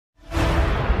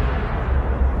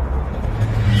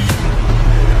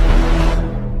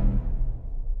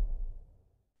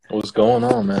What's going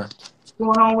on, man? What's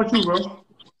going on with you, bro?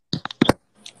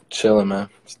 Chilling, man.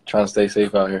 Trying to stay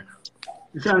safe out here.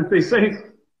 You trying to stay safe?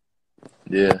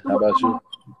 Yeah. How about you?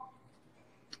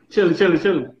 Chilling.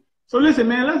 So listen,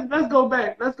 man, let's go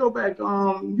back.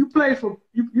 You play for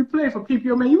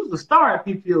PPO, man. You was the star at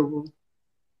PPO, bro.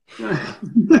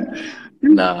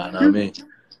 Not me.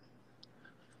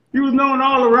 You was known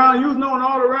all around. You was known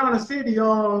all around the city. You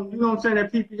know what I'm saying?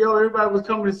 At PPO, everybody was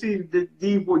coming to see the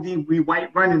D white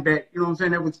running back. You know what I'm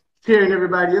saying? That was tearing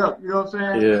everybody up. You know what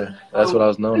I'm saying? Yeah, that's what I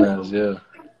was known as. Yeah.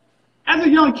 As a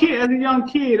young kid, how did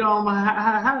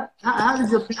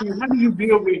you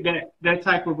deal with that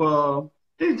type of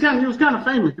you was kind of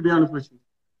famous, to be honest with you.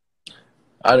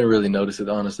 I didn't really notice it,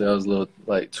 honestly. I was a little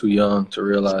too young to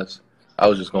realize. I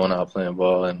was just going out playing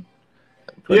ball and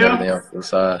putting everything else to the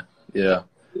side. Yeah.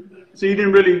 So you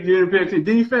didn't pay attention.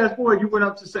 Then you fast forward, you went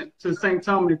up to St.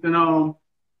 Thomas, and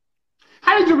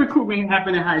how did your recruitment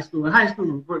happen in high school? In high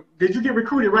school, did you get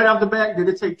recruited right off the bat? Did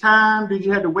it take time? Did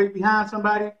you have to wait behind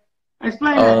somebody?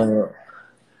 Explain that.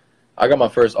 I got my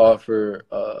first offer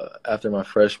after my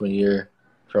freshman year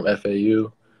from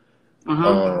FAU.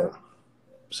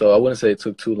 So I wouldn't say it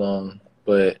took too long,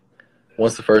 but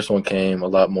once the first one came, a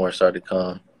lot more started to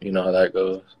come. You know how that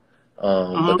goes.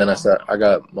 But then I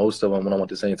got most of them when I went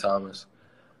to St. Thomas.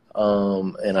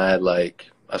 And I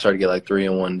started to get 3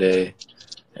 in one day.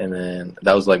 And then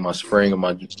that was my spring of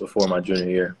before my junior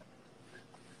year.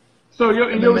 So your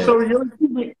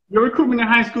recruitment in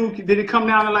high school, did it come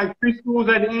down to 3 schools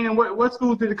at the end? What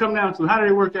schools did it come down to? How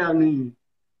did it work out in the end?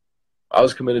 I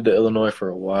was committed to Illinois for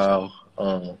a while.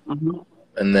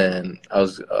 And then I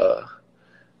was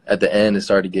at the end it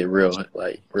started to get real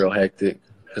hectic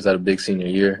because I had a big senior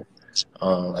year.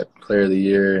 Player of the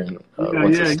year and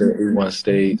we won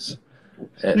states.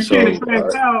 And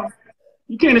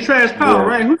you came to Trash Power,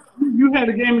 right? You had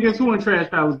a game against who in Trash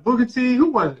Power? Was Booker T?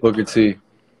 Who was it? Booker T.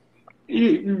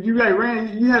 You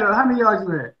ran. You had how many yards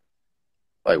you had?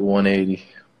 180.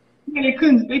 Yeah,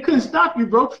 they couldn't stop you,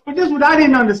 bro. But this is what I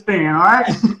didn't understand. All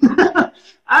right,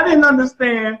 I didn't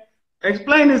understand.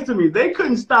 Explain this to me. They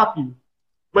couldn't stop you,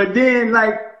 but then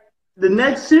the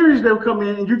next series they'll come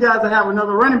in and you guys will have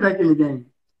another running back in the game.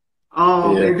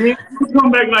 And then you come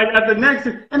back at the next,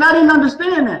 and I didn't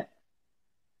understand that.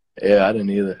 Yeah, I didn't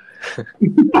either.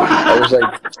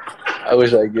 I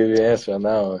wish I could give you an answer on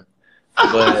that one.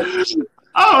 But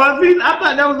I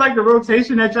thought that was the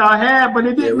rotation that y'all had, but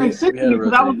it didn't make sense to me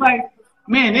because I was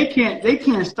man, they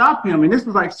can't stop him, and this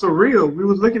was surreal. We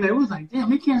was looking at it, was damn,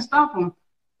 they can't stop him.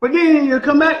 But then you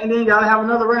come back and then y'all have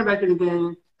another running back in the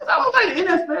game. It's almost like the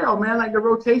NFL, man, the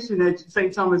rotation that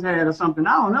St. Thomas had or something.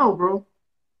 I don't know, bro.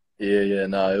 Yeah,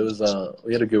 no, it was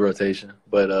we had a good rotation,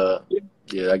 but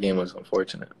that game was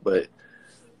unfortunate. But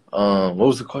what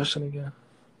was the question again?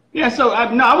 Yeah, so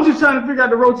I was just trying to figure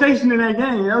out the rotation in that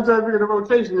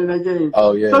game.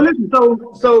 Oh yeah. So listen,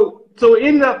 so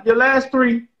ended up your last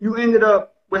 3. You ended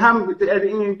up with how many at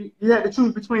the end? You had to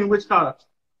choose between which college?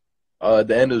 At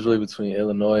the end, it was really between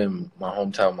Illinois and my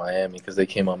hometown, Miami, because they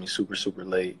came on me super, super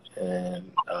late, and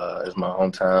it was my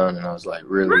hometown, and I was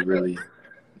really,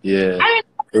 yeah. I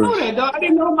didn't know that, dog. I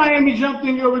didn't know Miami jumped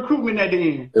in your recruitment at the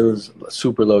end. It was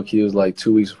super low key. It was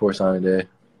 2 weeks before signing day.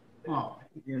 Oh,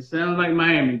 it sounds like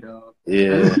Miami, dog.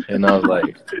 Yeah, and I was that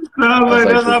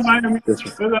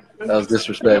was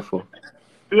disrespectful.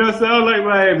 Yeah, sounds like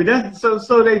Miami.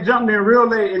 So they jumped in real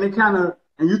late, and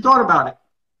and you thought about it.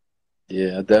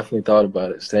 Yeah, I definitely thought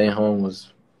about it. Staying home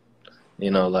was,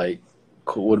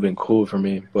 cool, would have been cool for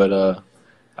me, but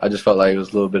I just felt like it was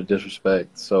a little bit of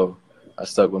disrespect. So I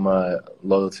stuck with my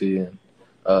loyalty and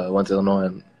went to Illinois,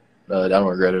 and I don't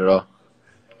regret it at all.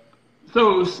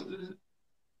 So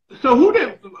who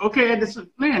did? Okay, that's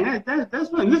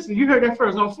fun. Listen, you heard that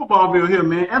first on Footballville here,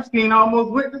 man. Epstein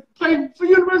almost went to play for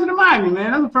University of Miami,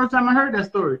 man. That's the first time I heard that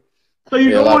story. So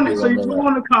you go on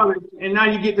to college, and now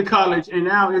you get to college, and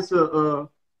now it's a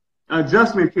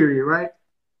adjustment period, right?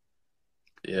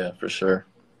 Yeah, for sure.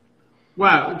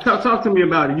 Wow, talk to me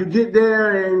about it. You get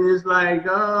there, and it's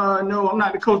no, I'm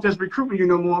not the coach that's recruiting you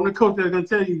no more. I'm the coach that's gonna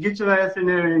tell you get your ass in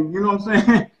there, and you know what I'm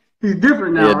saying? He's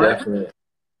different now, right? Definitely.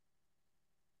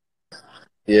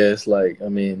 Yeah, it's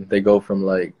they go from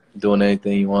doing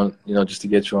anything you want, just to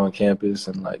get you on campus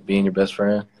and being your best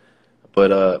friend.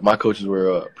 But my coaches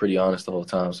were pretty honest the whole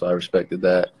time, so I respected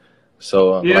that.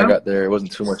 So when I got there, it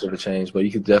wasn't too much of a change, but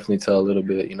you could definitely tell a little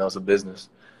bit. It's a business.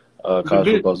 College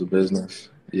football's a business.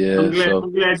 Yeah. I'm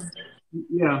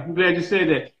glad you said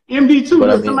that. MD2,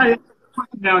 somebody asked a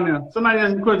question down there. Somebody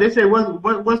asked a question. They say,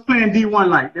 what's playing D1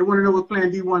 like? They want to know what's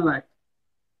playing D1 like.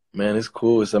 Man, it's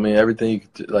cool. It's everything you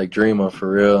could dream of for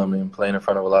real. Playing in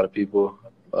front of a lot of people,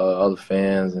 all the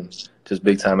fans and just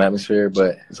big time atmosphere,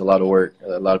 but it's a lot of work.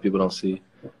 A lot of people don't see,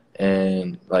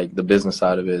 and like the business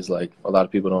side of it is like a lot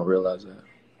of people don't realize that.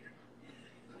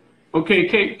 Okay,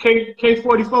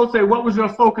 K44 say, what was your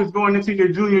focus going into your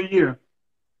junior year?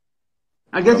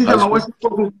 I guess you're talking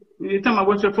about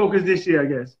what's your focus this year, I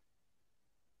guess.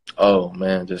 Oh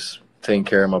man, just taking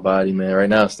care of my body, man. Right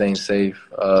now, staying safe,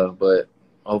 but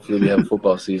hopefully we have a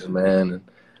football season, man,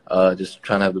 and just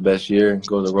trying to have the best year and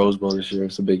go to the Rose Bowl this year.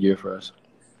 It's a big year for us.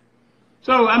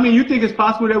 So, I mean, you think it's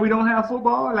possible that we don't have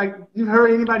football? Like, you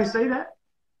heard anybody say that?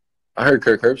 I heard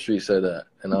Kirk Herbstreit say that.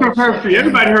 And Kirk Herbstreit.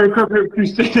 Everybody heard Kirk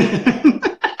Herbstreit say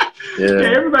that.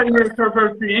 Yeah, everybody heard Kirk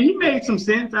Herbstreit, and he made some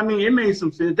sense. I mean, it made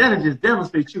some sense. That'll just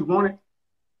devastate you, won't it?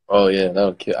 Oh yeah,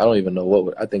 that'll kill. I don't even know what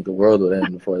would. I think the world would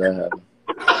end before that happened.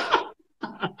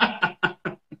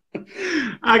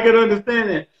 I can understand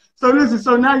that. So listen,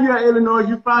 so now you're at Illinois.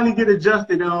 You finally get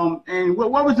adjusted. And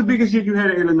what was the biggest year you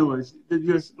had at Illinois?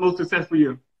 Your most successful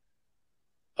year?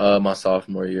 My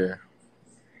sophomore year.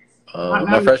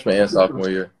 My freshman and sophomore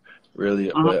year,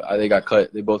 really. But they got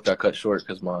cut. They both got cut short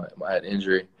because I had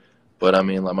injury. But I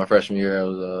mean, like my freshman year,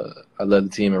 I led the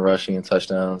team in rushing and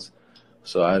touchdowns.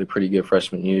 So I had a pretty good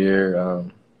freshman year.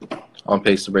 On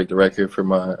pace to break the record for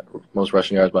my most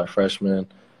rushing yards by a freshman.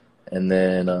 And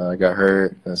then I got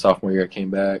hurt. And sophomore year I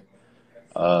came back.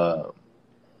 I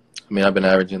mean, I've been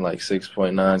averaging like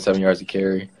 6.9, 7 yards a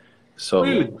carry. So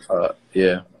really?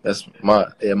 Yeah, that's my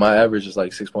average is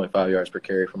like 6.5 yards per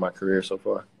carry for my career so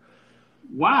far.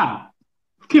 Wow.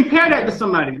 Compare that to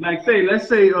somebody. Like let's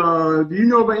say, do you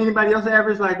know about anybody else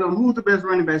average? Like who's the best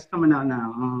running backs coming out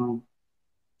now?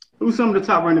 Who's some of the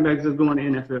top running backs that's going to the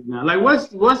NFL now? Like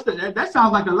that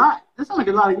sounds like a lot. That sounds like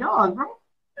a lot of yards, bro.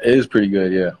 It is pretty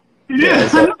good, yeah. Yeah,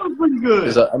 I know it's pretty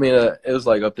good. I mean, it was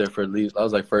like up there for at least. I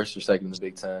was like first or second in the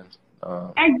Big Ten.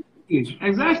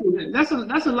 Exactly. That's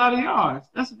a lot of yards.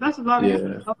 That's a lot of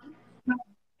yards.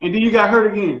 And then you got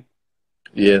hurt again.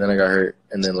 Yeah, then I got hurt,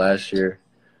 and then last year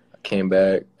I came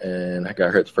back and I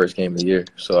got hurt the first game of the year,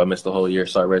 so I missed the whole year.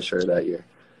 So I redshirted that year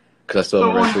because I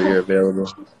still have a redshirt year available.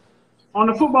 On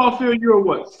the football field, you're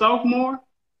what, sophomore?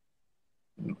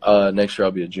 Next year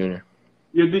I'll be a junior.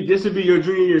 This will be your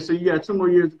junior year, so you got 2 more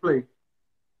years to play.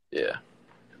 Yeah.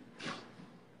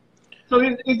 So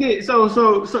is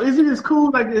it as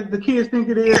cool like the kids think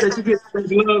it is that you get the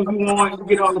gloves you want, you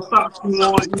get all the socks you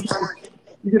want,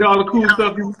 you get all the cool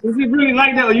stuff? Is it really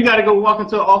like that, or you got to go walk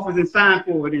into an office and sign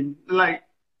for it? And like,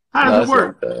 how does it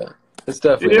work? Like that. It's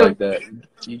definitely like that.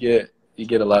 You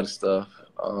get a lot of stuff,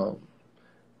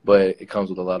 but it comes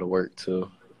with a lot of work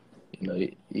too.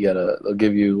 You know, they'll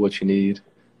give you what you need.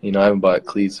 You know, I haven't bought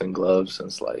cleats and gloves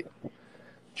since like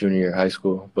junior year of high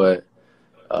school, but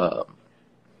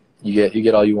you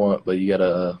get all you want, but you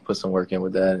gotta put some work in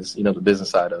with that. It's, you know, the business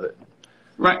side of it.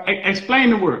 Right. Explain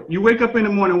the work. You wake up in the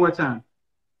morning what time?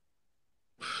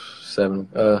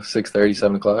 6:30,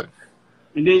 7 o'clock.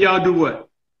 And then y'all do what?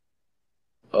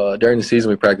 During the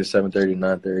season we practice 7:30 to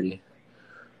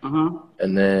 9:30.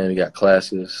 And then we got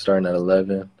classes starting at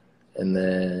 11, and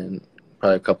then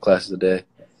probably a couple classes a day.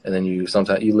 And then you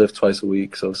lift twice a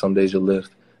week, so some days you'll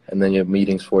lift. And then you have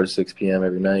meetings 4 to 6 p.m.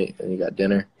 every night, and you got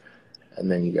dinner,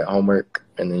 and then you got homework,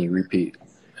 and then you repeat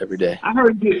every day. I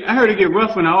heard it get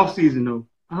rough in the off season though.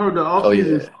 I heard the off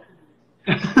season. Oh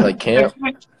yeah. Like camp's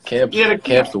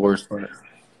the worst part.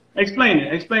 Explain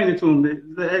it to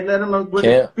them. Let them know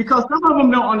because some of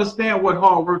them don't understand what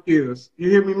hard work is.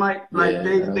 You hear me, Mike? Like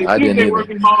they think they're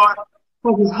working hard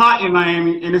because it's hot in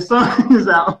Miami and the sun is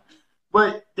out,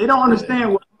 but they don't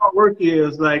understand what hard work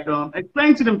is. Like,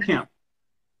 explain to them camp.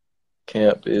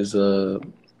 Camp is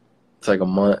it's like a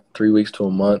month, 3 weeks to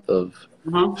a month of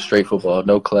straight football,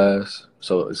 no class.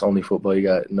 So it's only football. You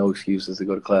got no excuses to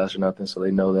go to class or nothing. So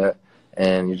they know that,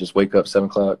 and you just wake up 7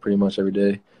 o'clock pretty much every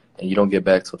day, and you don't get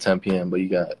back till 10 p.m. But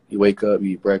you wake up,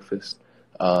 you eat breakfast,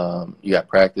 you got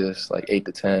practice like 8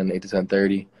 to 10, 8 to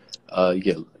 10:30.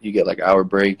 You get like an hour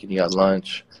break, and you got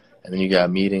lunch, and then you got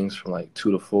meetings from like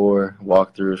 2 to 4,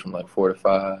 walkthroughs from like 4 to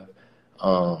 5.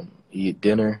 You eat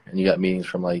dinner, and you got meetings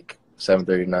from like 7:30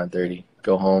 to 9:30.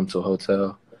 Go home to a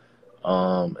hotel,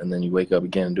 and then you wake up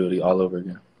again and do it all over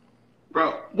again.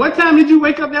 Bro, what time did you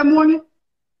wake up that morning?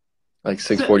 Like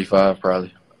 6:45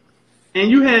 probably. And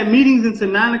you had meetings until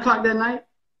 9 o'clock that night?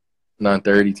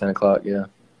 9:30, 10 o'clock, yeah.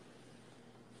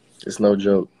 It's no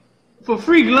joke. For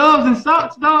free gloves and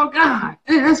socks, dog? God,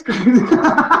 man, that's crazy.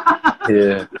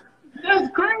 Yeah. That's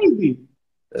crazy.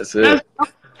 That's it.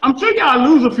 I'm sure y'all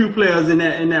lose a few players in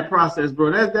that process,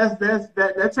 bro.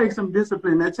 That takes some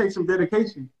discipline. That takes some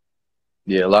dedication.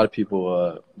 Yeah, a lot of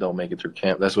people don't make it through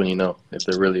camp. That's when you know if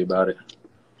they're really about it.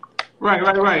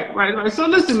 Right. So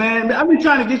listen, man, I've been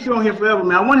trying to get you on here forever,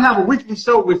 man. I want to have a weekly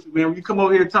show with you, man. When you come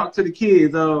over here and talk to the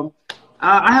kids.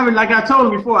 I haven't, like I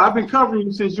told you before, I've been covering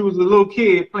you since you was a little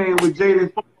kid playing with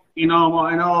Jalen, you know,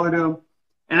 and all of them.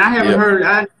 And I haven't heard,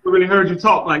 I haven't really heard you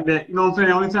talk like that. You know what I'm saying?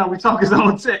 The only time we talk is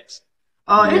on text.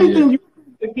 Anything you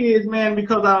the kids, man,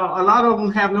 because a lot of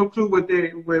them have no clue what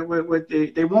they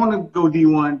want to go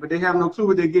D1, but they have no clue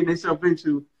what they're getting themselves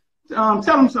into. Tell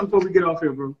them something before we get off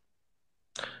here, bro.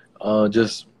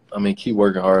 Keep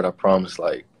working hard. I promise.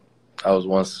 Like, I was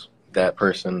once that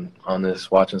person on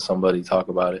this, watching somebody talk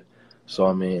about it. So,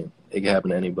 I mean, it can happen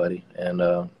to anybody.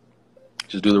 And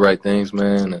just do the right things,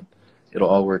 man, and it'll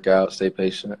all work out. Stay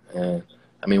patient. And,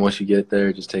 I mean, once you get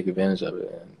there, just take advantage of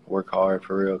it and work hard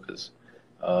for real, because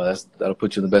that'll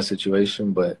put you in the best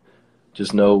situation. But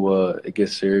just know it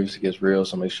gets serious, it gets real,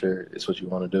 so make sure it's what you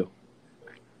want to do.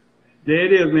 There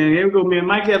it is, man. Here we go, man.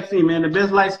 Mike Epstein, man, the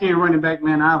best light-skinned running back,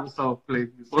 man, I ever saw play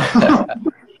before. All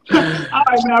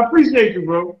right, man, I appreciate you,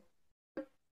 bro.